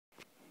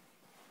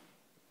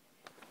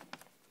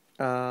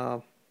Uh,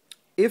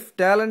 if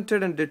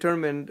talented and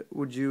determined,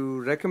 would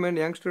you recommend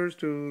youngsters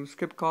to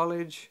skip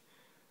college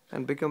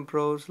and become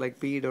pros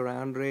like Pete or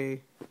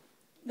Andre?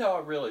 No,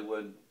 I really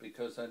wouldn't,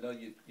 because I know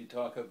you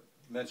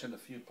mentioned a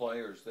few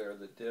players there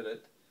that did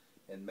it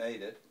and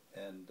made it,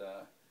 and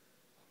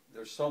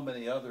there's so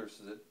many others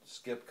that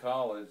skip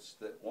college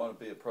that want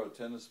to be a pro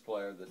tennis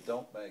player that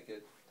don't make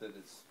it, that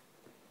it's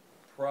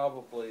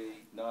probably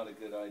not a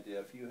good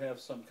idea. If you have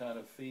some kind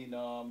of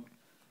phenom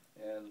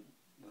and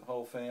the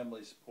whole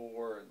family's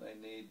poor and they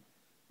need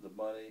the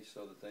money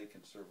so that they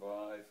can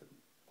survive, and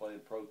playing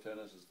pro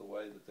tennis is the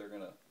way that they're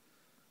going to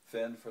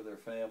fend for their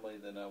family,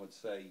 then I would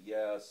say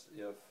yes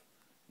if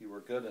you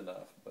were good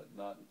enough, but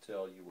not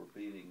until you were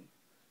beating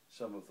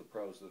some of the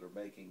pros that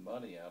are making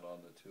money out on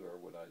the tour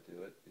would I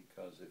do it,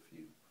 because if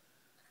you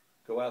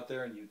go out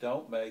there and you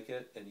don't make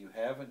it and you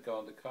haven't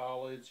gone to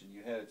college and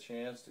you had a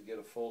chance to get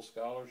a full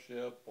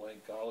scholarship,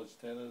 playing college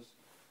tennis,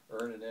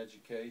 earn an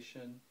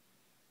education,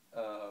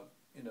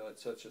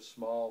 it's such a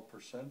small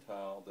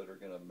percentile that are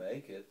going to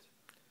make it.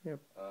 Yep.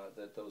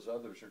 That those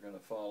others are going to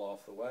fall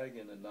off the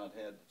wagon and not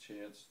have the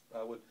chance.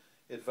 I would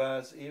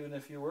advise, even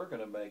if you were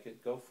going to make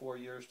it, go 4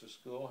 years to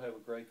school, have a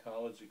great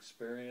college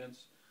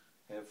experience,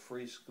 have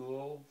free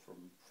school from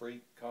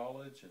free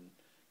college, and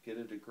get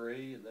a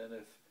degree. And then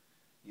if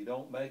you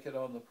don't make it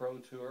on the pro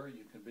tour,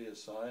 you can be a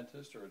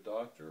scientist or a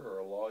doctor or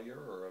a lawyer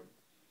or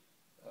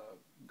a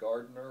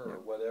gardener or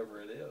whatever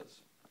it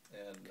is.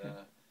 And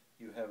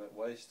you haven't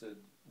wasted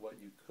what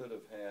you could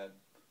have had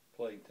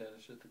playing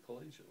tennis at the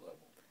collegiate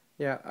level.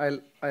 Yeah,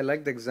 I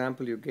like the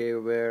example you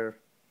gave where,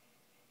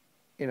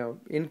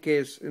 in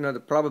case,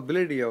 the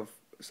probability of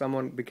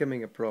someone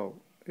becoming a pro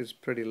is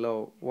pretty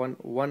low.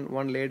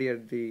 One lady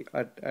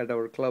at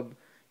our club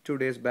 2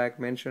 days back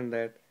mentioned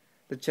that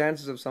the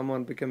chances of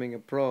someone becoming a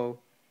pro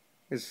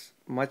is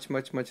much,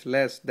 much, much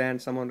less than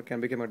someone who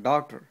can become a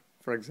doctor,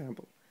 for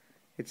example.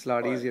 It's a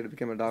lot easier to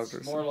become a doctor.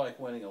 It's more like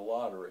winning a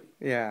lottery.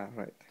 Yeah,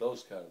 right.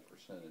 Those kind of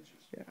percentages.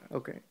 Yeah,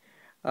 okay.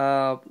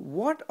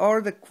 What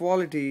are the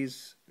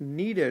qualities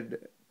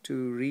needed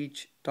to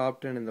reach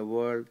top 10 in the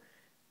world?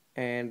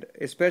 And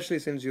especially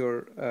since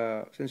you're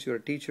a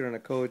teacher and a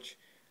coach,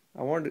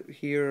 I want to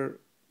hear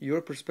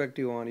your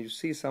perspective on. You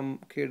see some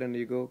kid and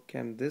you go,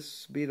 "Can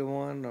this be the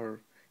one?"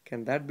 or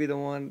 "Can that be the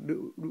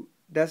one?"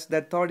 Does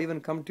that thought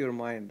even come to your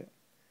mind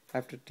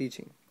after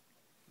teaching?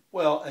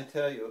 Well, I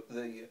tell you,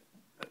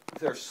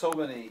 there's so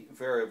many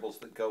variables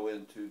that go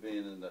into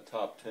being in the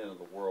top 10 of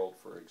the world,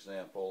 for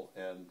example,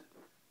 and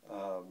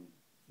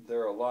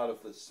there are a lot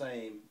of the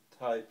same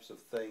types of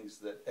things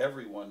that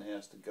everyone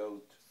has to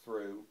go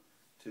through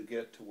to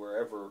get to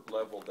wherever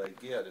level they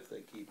get if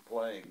they keep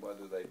playing,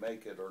 whether they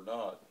make it or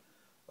not.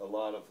 A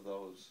lot of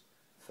those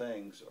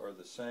things are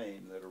the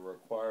same that are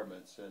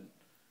requirements, and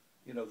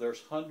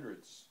there's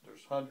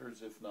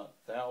hundreds if not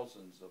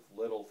thousands of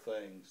little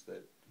things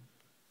that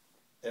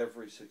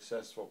every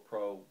successful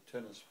pro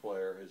tennis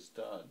player has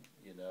done,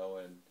 and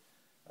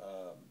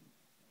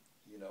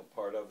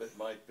part of it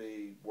might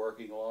be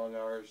working long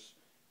hours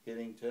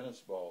hitting tennis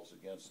balls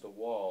against a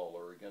wall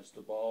or against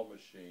a ball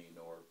machine,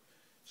 or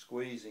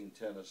squeezing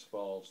tennis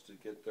balls to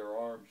get their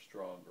arms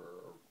stronger,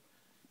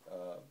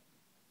 or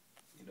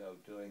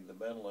doing the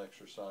mental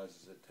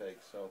exercises it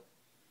takes. So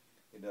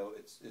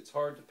it's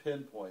hard to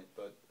pinpoint,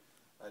 but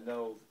I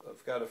know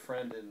I've got a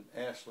friend in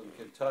Ashland,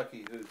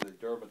 Kentucky, who's a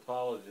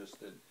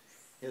dermatologist, and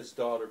his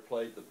daughter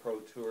played the pro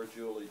tour,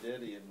 Julie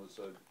Diddy, and was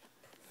a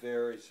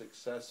very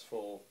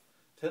successful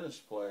tennis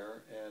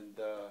player, and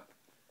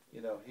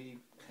he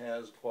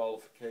has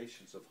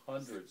qualifications of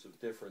hundreds of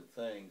different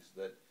things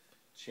that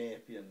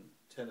champion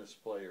tennis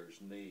players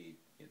need,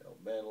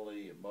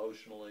 mentally,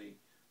 emotionally,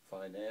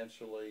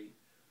 financially,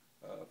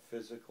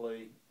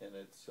 physically, and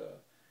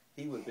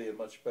he would be a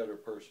much better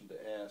person to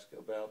ask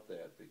about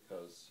that,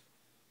 because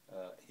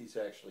he's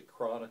actually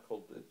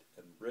chronicled it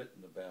and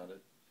written about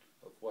it,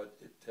 of what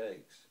it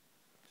takes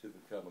to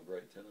become a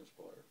great tennis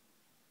player.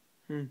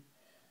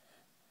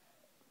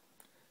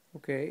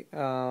 Okay.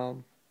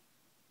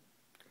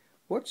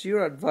 What's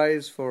your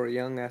advice for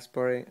young and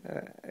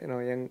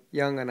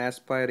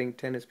aspiring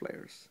tennis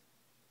players?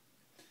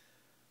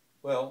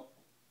 Well,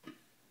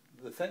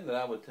 the thing that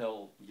I would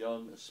tell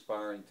young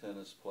aspiring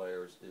tennis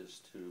players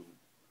is to,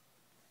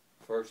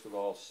 first of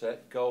all,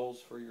 set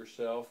goals for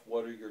yourself.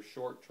 What are your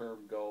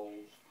short-term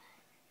goals,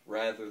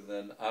 rather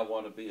than "I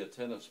want to be a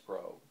tennis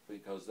pro,"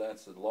 because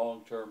that's a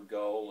long-term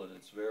goal and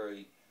it's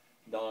very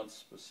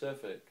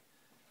non-specific.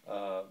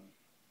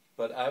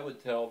 But I would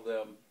tell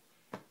them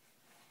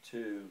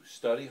to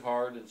study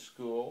hard in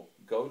school,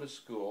 go to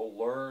school,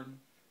 learn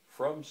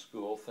from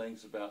school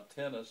things about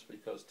tennis,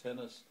 because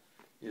tennis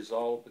is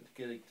all,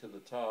 getting to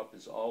the top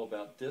is all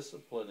about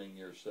disciplining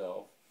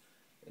yourself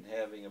and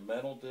having a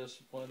mental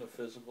discipline, a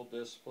physical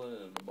discipline,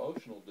 and an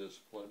emotional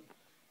discipline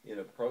in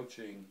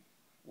approaching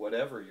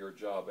whatever your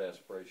job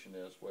aspiration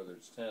is, whether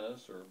it's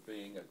tennis or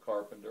being a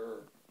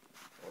carpenter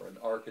or an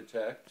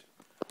architect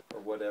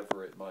or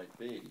whatever it might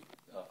be.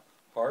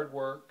 Hard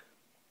work,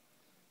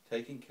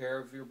 taking care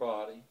of your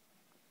body,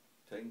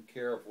 taking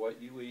care of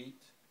what you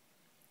eat,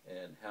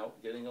 and how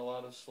getting a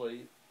lot of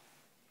sleep,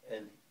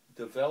 and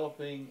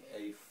developing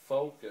a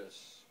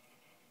focus,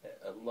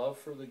 a love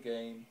for the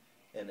game,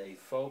 and a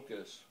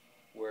focus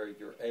where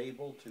you're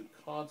able to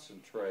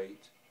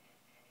concentrate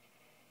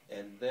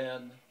and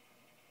then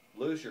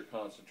lose your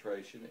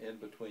concentration in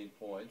between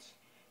points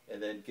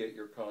and then get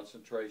your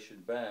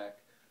concentration back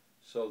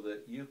so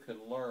that you can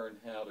learn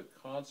how to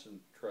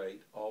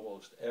concentrate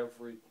almost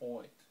every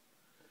point.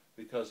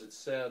 Because it's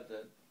said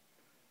that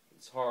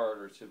it's hard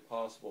or it's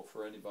impossible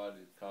for anybody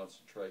to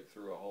concentrate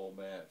through a whole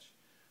match.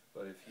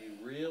 But if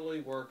you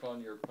really work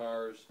on your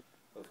powers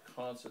of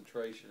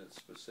concentration at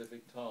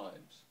specific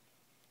times,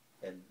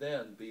 and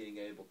then being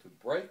able to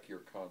break your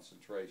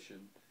concentration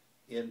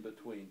in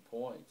between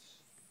points,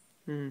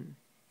 and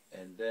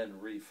then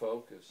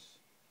refocus,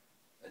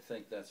 I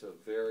think that's a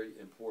very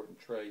important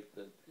trait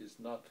that is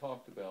not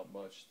talked about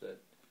much, that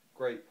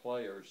great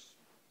players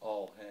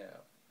all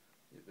have,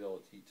 the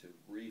ability to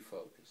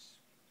refocus.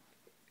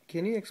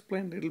 Can you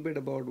explain a little bit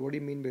about what do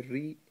you mean by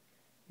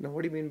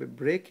what do you mean by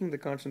breaking the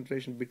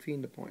concentration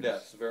between the points?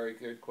 Yes, a very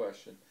good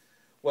question.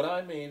 What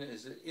I mean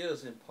is it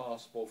is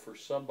impossible for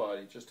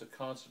somebody just to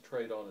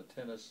concentrate on a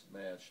tennis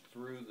match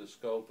through the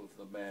scope of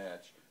the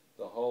match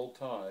the whole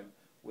time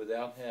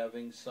without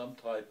having some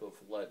type of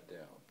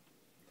letdown.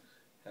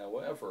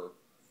 However,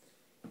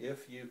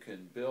 if you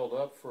can build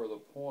up for the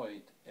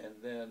point and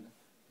then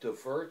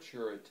divert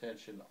your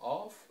attention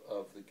off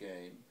of the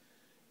game,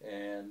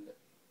 and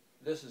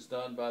this is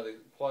done by the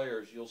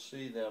players, you'll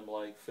see them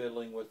like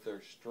fiddling with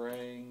their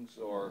strings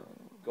or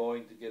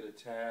going to get a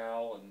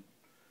towel and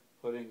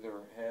putting their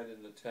head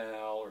in the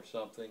towel or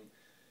something,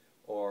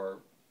 or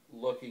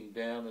looking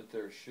down at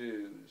their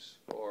shoes,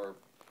 or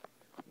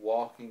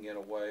walking in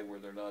a way where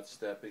they're not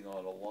stepping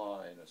on a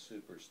line, a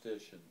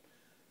superstition.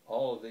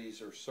 All of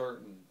these are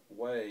certain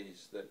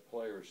ways that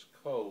players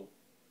cope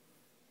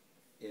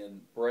in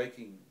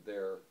breaking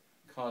their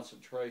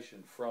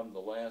concentration from the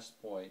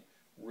last point,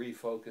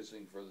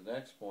 refocusing for the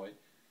next point,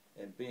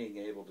 and being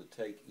able to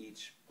take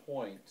each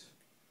point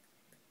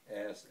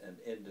as an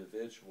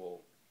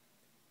individual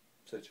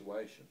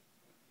situation.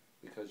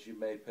 Because you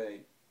may play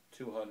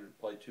 200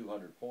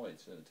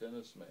 points in a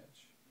tennis match,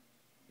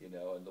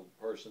 and the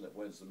person that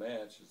wins the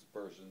match is the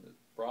person that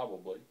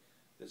probably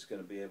is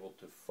going to be able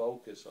to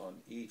focus on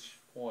each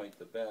point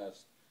the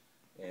best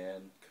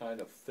and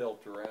kind of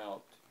filter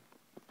out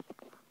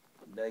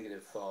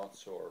negative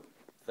thoughts or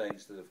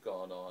things that have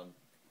gone on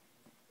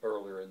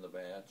earlier in the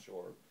match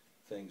or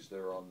things that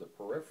are on the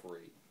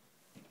periphery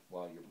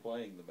while you're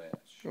playing the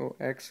match. Oh,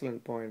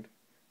 excellent point.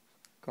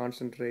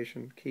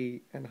 Concentration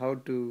key, and how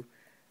to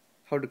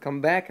come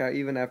back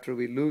even after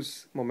we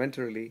lose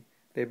momentarily,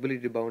 the ability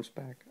to bounce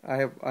back. I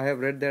have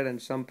read that,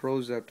 and some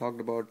pros have talked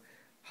about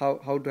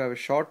how to have a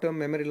short-term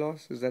memory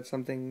loss. Is that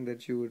something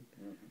that you would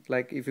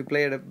like if you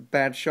play at a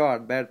bad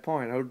shot, bad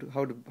point?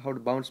 How to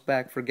bounce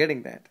back for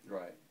getting that?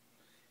 Right.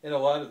 And a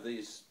lot of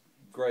these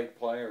great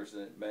players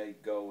that may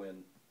go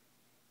in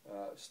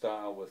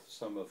style with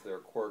some of their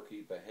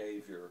quirky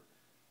behavior,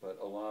 but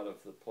a lot of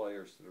the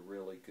players that are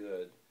really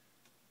good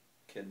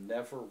can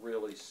never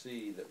really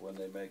see that when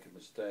they make a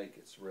mistake,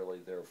 it's really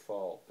their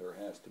fault. There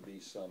has to be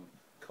some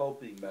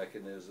coping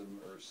mechanism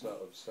or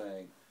of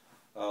saying,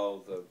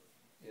 oh, the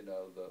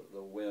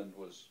wind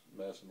was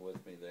messing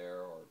with me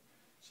there, or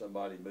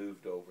somebody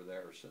moved over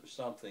there, or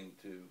something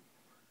to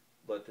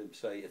let them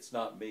say, it's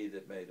not me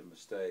that made a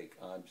mistake,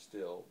 I'm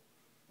still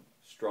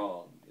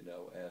strong,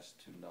 as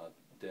to not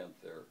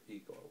dent their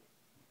ego,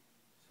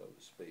 so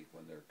to speak,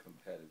 when they're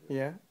competitive.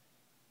 Yeah.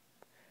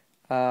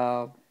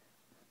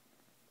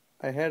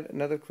 I had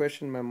another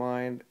question in my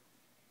mind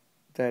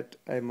that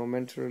I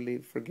momentarily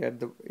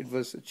forget. It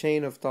was a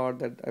chain of thought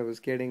that I was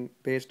getting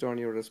based on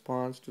your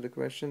response to the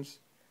questions.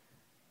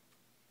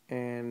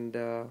 And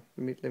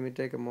let me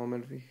take a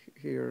moment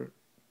here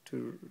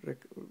to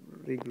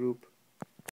regroup.